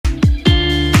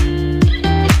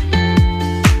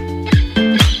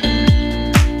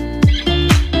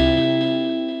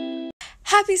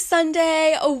Happy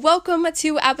Sunday. Welcome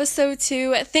to episode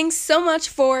 2. Thanks so much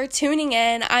for tuning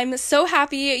in. I'm so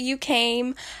happy you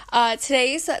came.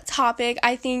 Today's topic,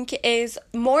 I think, is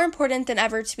more important than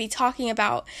ever to be talking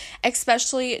about,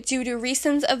 especially due to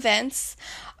recent events.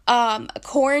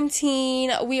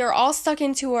 Quarantine, we are all stuck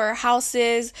into our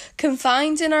houses,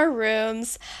 confined in our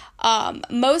rooms,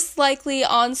 most likely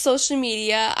on social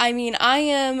media. I mean, I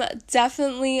am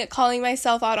definitely calling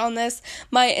myself out on this.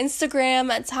 My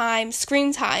Instagram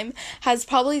screen time has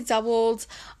probably doubled,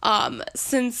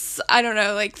 since,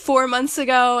 4 months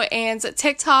ago, and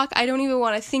TikTok, I don't even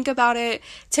want to think about it.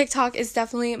 TikTok is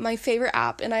definitely my favorite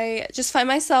app, and I just find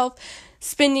myself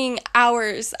spending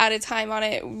hours at a time on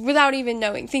it without even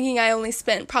knowing, thinking I only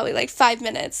spent probably 5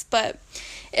 minutes, but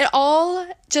it all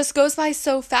just goes by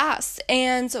so fast.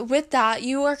 And with that,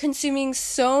 you are consuming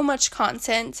so much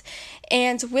content,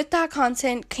 and with that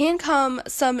content can come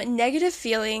some negative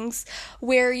feelings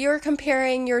where you're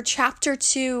comparing your chapter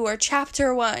 2 or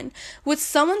chapter 1 with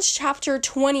someone's chapter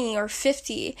 20 or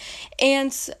 50.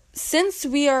 And since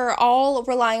we are all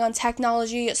relying on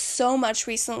technology so much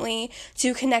recently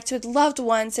to connect with loved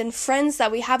ones and friends that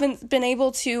we haven't been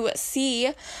able to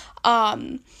see,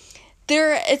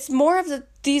 it's more of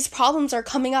these problems are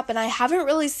coming up, and I haven't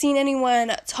really seen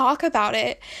anyone talk about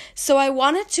it. So I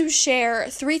wanted to share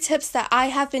 3 tips that I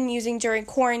have been using during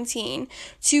quarantine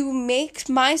to make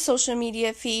my social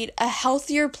media feed a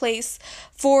healthier place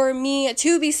for me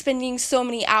to be spending so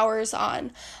many hours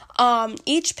on.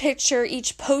 Each picture,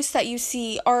 each post that you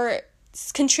see are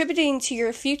contributing to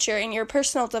your future and your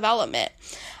personal development.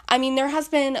 I mean, there has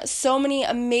been so many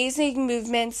amazing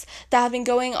movements that have been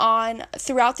going on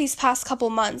throughout these past couple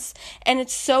months, and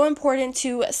it's so important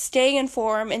to stay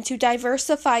informed and to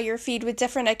diversify your feed with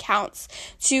different accounts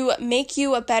to make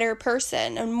you a better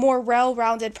person, a more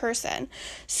well-rounded person.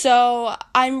 So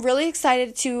I'm really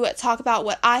excited to talk about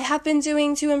what I have been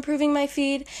doing to improving my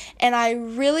feed, and I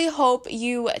really hope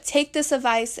you take this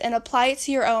advice and apply it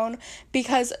to your own,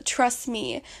 because trust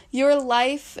me, your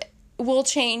life will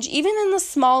change, even in the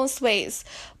smallest ways,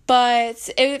 but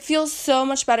it feels so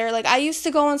much better. I used to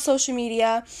go on social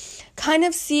media, kind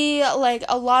of see a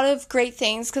lot of great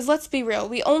things, because let's be real,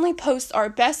 we only post our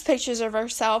best pictures of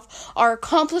ourselves, our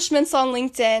accomplishments on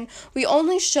LinkedIn. We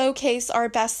only showcase our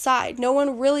best side. No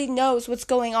one really knows what's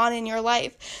going on in your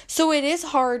life, so it is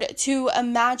hard to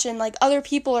imagine other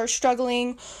people are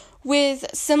struggling with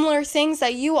similar things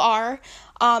that you are,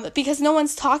 because no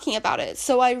one's talking about it.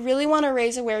 So I really want to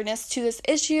raise awareness to this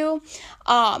issue.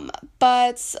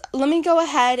 But let me go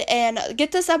ahead and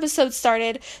get this episode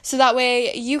started so that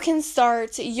way you can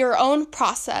start your own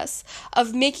process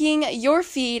of making your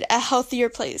feed a healthier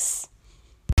place.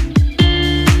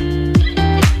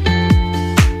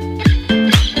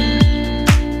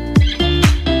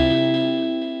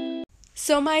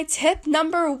 So my tip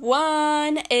number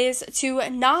 1 is to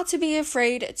not to be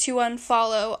afraid to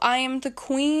unfollow. I am the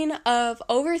queen of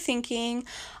overthinking.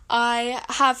 I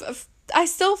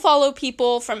still follow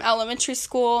people from elementary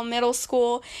school, middle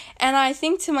school, and I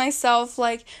think to myself,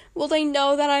 will they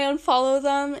know that I unfollow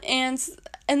them? And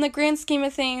in the grand scheme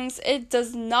of things, it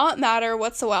does not matter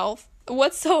whatsoever.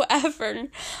 But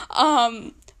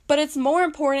it's more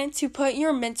important to put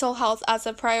your mental health as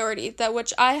a priority,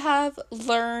 which I have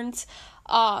learned.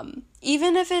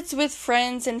 Even if it's with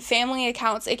friends and family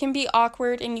accounts, it can be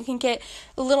awkward and you can get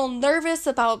a little nervous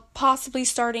about possibly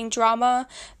starting drama,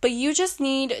 but you just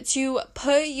need to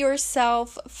put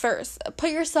yourself first. Put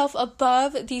yourself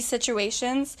above these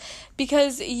situations,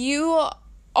 because you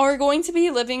are going to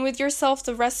be living with yourself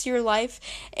the rest of your life,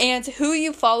 and who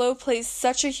you follow plays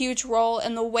such a huge role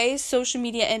in the way social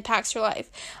media impacts your life.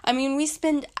 I mean, we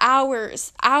spend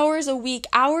hours a week,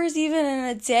 hours even in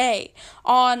a day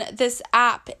on this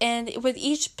app, and with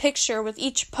each picture, with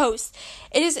each post,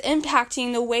 it is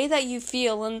impacting the way that you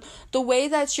feel and the way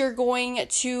that you're going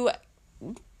to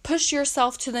push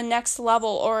yourself to the next level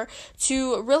or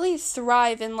to really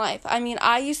thrive in life. I mean,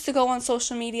 I used to go on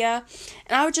social media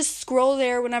and I would just scroll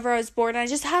there whenever I was bored, and I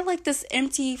just had this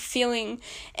empty feeling,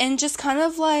 and just kind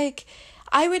of I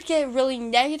would get really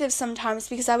negative sometimes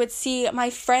because I would see my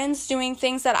friends doing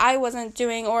things that I wasn't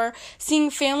doing, or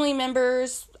seeing family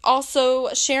members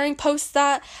also sharing posts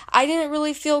that I didn't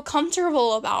really feel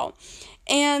comfortable about.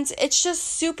 And it's just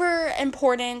super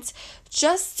important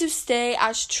just to stay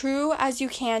as true as you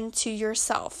can to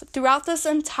yourself throughout this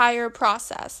entire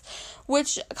process,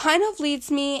 which kind of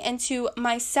leads me into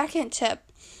my second tip,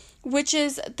 which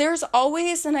is there's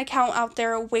always an account out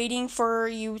there waiting for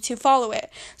you to follow it.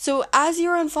 So as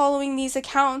you're unfollowing these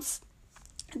accounts,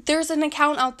 there's an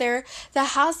account out there that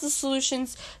has the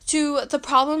solutions to the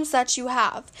problems that you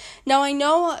have. Now, I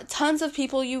know tons of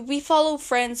people, we follow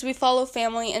friends, we follow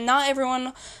family, and not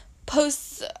everyone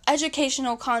posts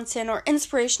educational content or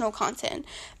inspirational content,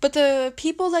 but the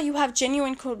people that you have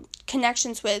genuine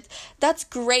connections with, that's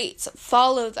great.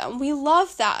 Follow them. We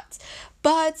love that.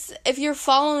 But if you're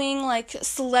following like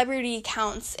celebrity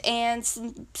accounts and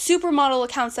supermodel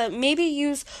accounts that maybe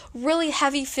use really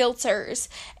heavy filters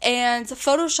and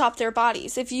Photoshop their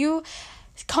bodies, if you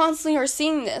constantly are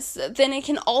seeing this, then it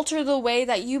can alter the way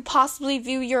that you possibly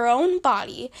view your own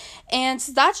body. And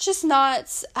that's just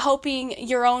not helping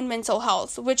your own mental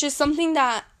health, which is something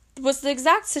that was the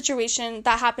exact situation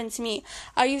that happened to me.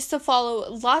 I used to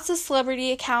follow lots of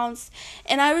celebrity accounts,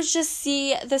 and I would just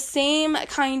see the same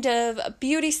kind of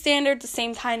beauty standard, the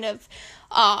same kind of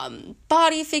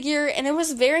body figure, and it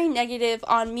was very negative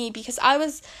on me because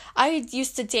I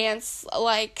used to dance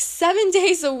like 7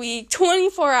 days a week,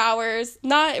 24 hours,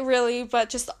 not really, but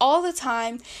just all the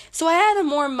time. So I had a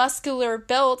more muscular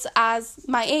build as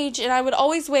my age, and I would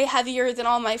always weigh heavier than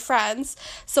all my friends.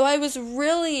 So I was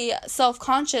really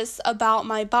self-conscious about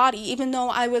my body, even though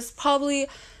I was probably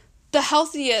the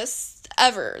healthiest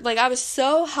ever. Like, I was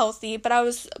so healthy, but I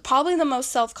was probably the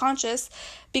most self-conscious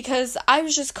because I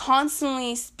was just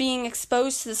constantly being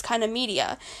exposed to this kind of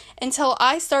media until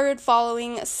I started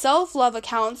following self-love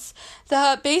accounts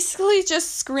that basically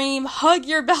just scream, hug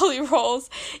your belly rolls,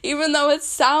 even though it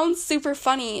sounds super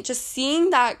funny. Just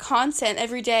seeing that content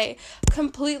every day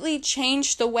completely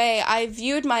changed the way I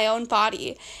viewed my own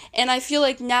body. And I feel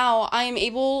like now I am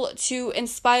able to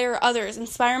inspire others,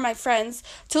 inspire my friends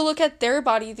to look at their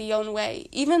body the own way.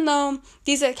 Even though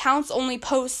these accounts only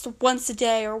post once a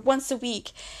day or once a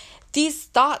week, these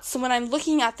thoughts, when I'm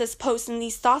looking at this post and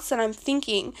these thoughts that I'm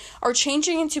thinking are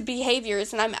changing into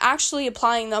behaviors, and I'm actually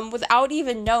applying them without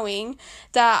even knowing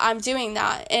that I'm doing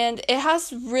that. And it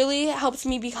has really helped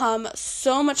me become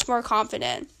so much more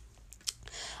confident.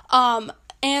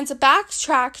 And to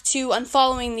backtrack to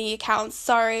unfollowing the accounts,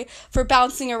 sorry for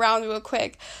bouncing around real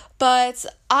quick, but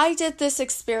I did this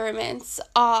experiment,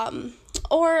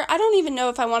 or I don't even know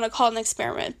if I want to call it an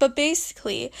experiment, but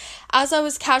basically, as I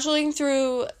was casually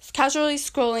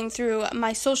scrolling through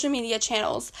my social media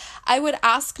channels, I would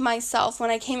ask myself when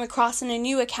I came across in a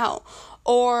new account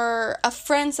or a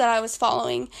friend that I was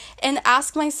following, and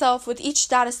ask myself with each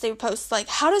status they post, like,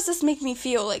 how does this make me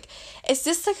feel? Like, is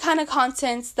this the kind of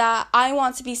content that I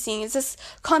want to be seeing? Is this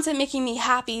content making me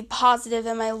happy, positive?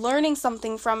 Am I learning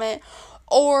something from it?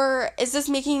 Or is this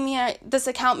this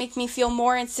account make me feel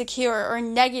more insecure or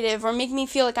negative, or make me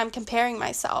feel like I'm comparing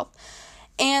myself?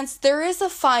 And there is a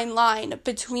fine line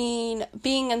between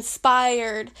being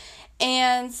inspired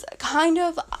and kind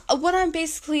of what I'm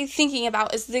basically thinking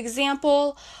about is the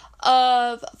example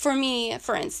of, for me,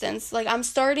 for instance, like I'm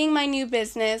starting my new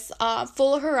business,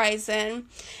 Full Horizon,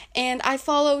 and I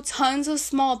follow tons of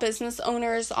small business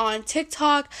owners on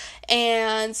TikTok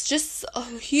and just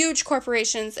huge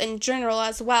corporations in general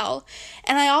as well.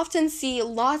 And I often see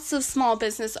lots of small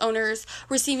business owners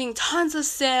receiving tons of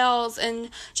sales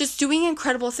and just doing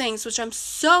incredible things, which I'm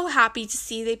so happy to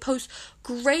see. They post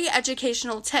great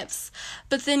educational tips,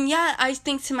 but then yet I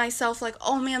think to myself, like,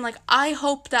 oh man, like I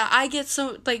hope that I get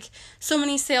so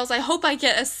many sales. I hope I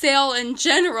get a sale in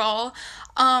general.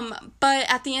 But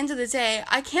at the end of the day,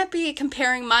 I can't be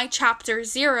comparing my chapter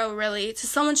 0 really to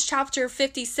someone's chapter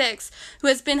 56 who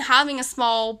has been having a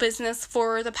small business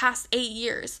for the past 8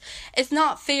 years. It's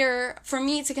not fair for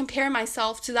me to compare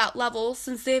myself to that level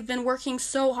since they've been working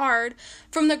so hard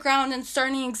from the ground and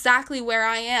starting exactly where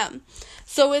I am.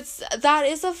 So that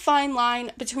is a fine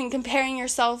line between comparing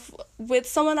yourself with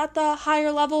someone at the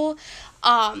higher level,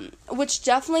 which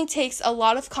definitely takes a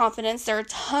lot of confidence. There are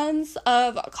tons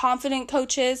of confident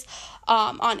coaches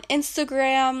on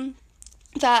Instagram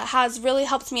that has really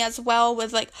helped me as well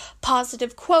with like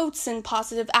positive quotes and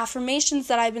positive affirmations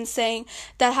that I've been saying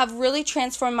that have really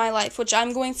transformed my life, which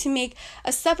I'm going to make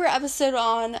a separate episode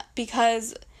on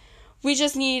because we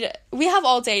have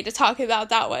all day to talk about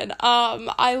that one.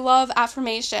 I love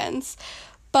affirmations.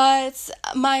 But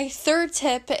my third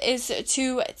tip is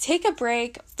to take a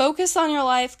break, focus on your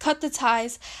life, cut the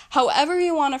ties, however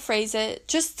you want to phrase it.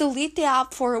 Just delete the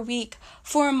app for a week,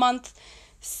 for a month,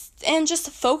 and just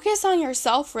focus on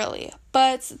yourself, really.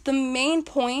 But the main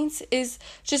point is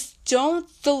just don't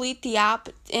delete the app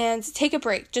and take a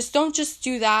break. Don't just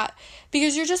do that,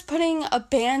 because you're just putting a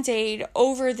band-aid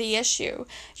over the issue.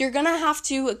 You're going to have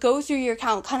to go through your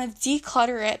account, kind of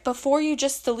declutter it before you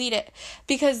just delete it,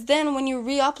 because then when you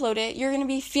re-upload it, you're going to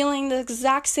be feeling the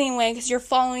exact same way because you're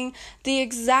following the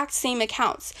exact same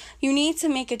accounts. You need to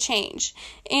make a change.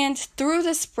 And through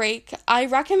this break, I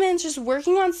recommend just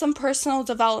working on some personal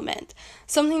development.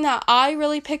 Something that I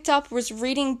really picked up was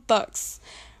reading books.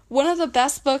 One of the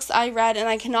best books I read, and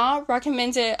I cannot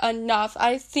recommend it enough.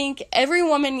 I think every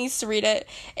woman needs to read it.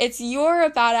 It's You're a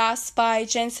Badass by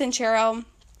Jen Sincero.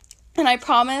 And I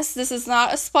promise this is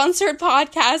not a sponsored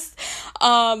podcast,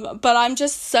 but I'm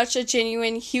just such a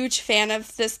genuine, huge fan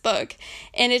of this book.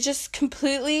 And it just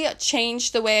completely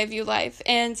changed the way I view life.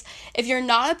 And if you're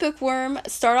not a bookworm,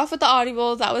 start off with the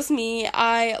Audible. That was me.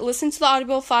 I listened to the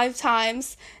Audible 5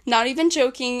 times, not even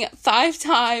joking, 5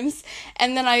 times.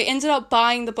 And then I ended up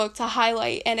buying the book to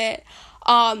highlight in it.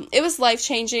 It was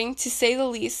life-changing, to say the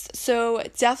least. So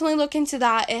definitely look into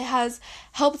that. It has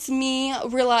helped me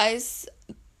realize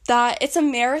that it's a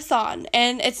marathon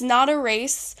and it's not a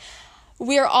race.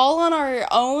 We're all on our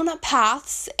own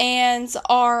paths and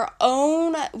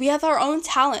we have our own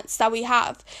talents that we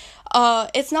have.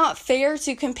 It's not fair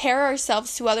to compare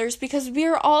ourselves to others because we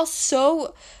are all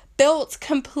so built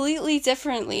completely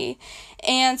differently.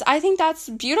 And I think that's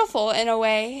beautiful in a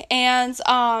way. And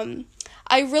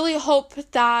I really hope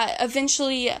that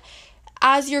eventually,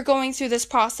 as you're going through this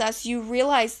process, you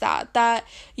realize that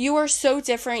you are so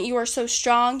different, you are so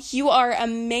strong, you are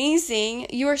amazing,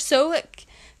 you are so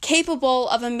capable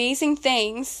of amazing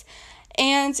things,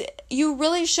 and you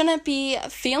really shouldn't be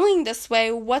feeling this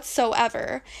way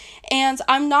whatsoever. And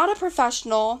I'm not a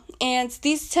professional, and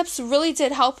these tips really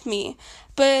did help me,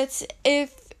 but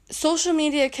if social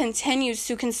media continues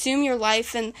to consume your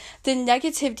life and the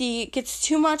negativity gets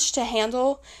too much to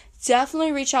handle,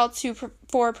 definitely reach out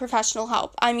for professional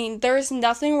help. I mean, there's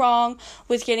nothing wrong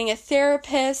with getting a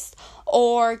therapist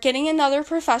or getting another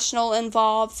professional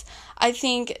involved. I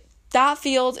think that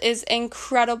field is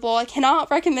incredible. I cannot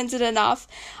recommend it enough.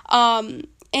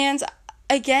 And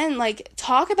again,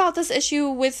 talk about this issue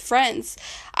with friends.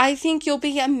 I think you'll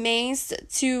be amazed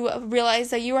to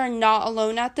realize that you are not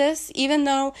alone at this, even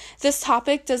though this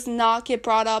topic does not get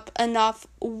brought up enough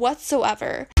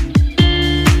whatsoever.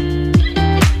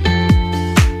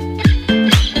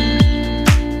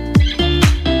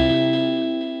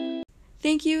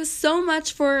 Thank you so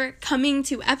much for coming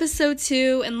to episode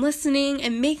 2 and listening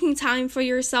and making time for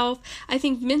yourself. I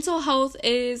think mental health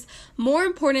is more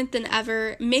important than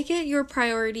ever. Make it your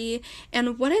priority.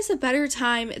 And what is a better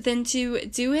time than to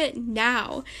do it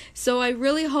now? So I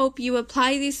really hope you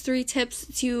apply these 3 tips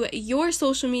to your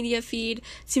social media feed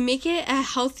to make it a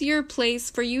healthier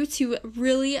place for you to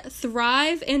really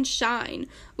thrive and shine.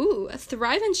 Ooh,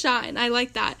 thrive and shine. I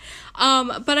like that.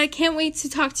 But I can't wait to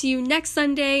talk to you next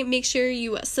Sunday. Make sure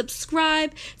you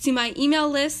subscribe to my email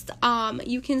list.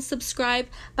 You can subscribe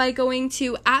by going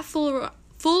to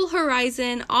 @Full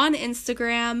Horizon on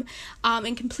Instagram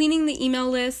and completing the email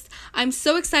list. I'm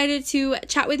so excited to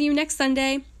chat with you next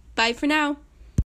Sunday. Bye for now.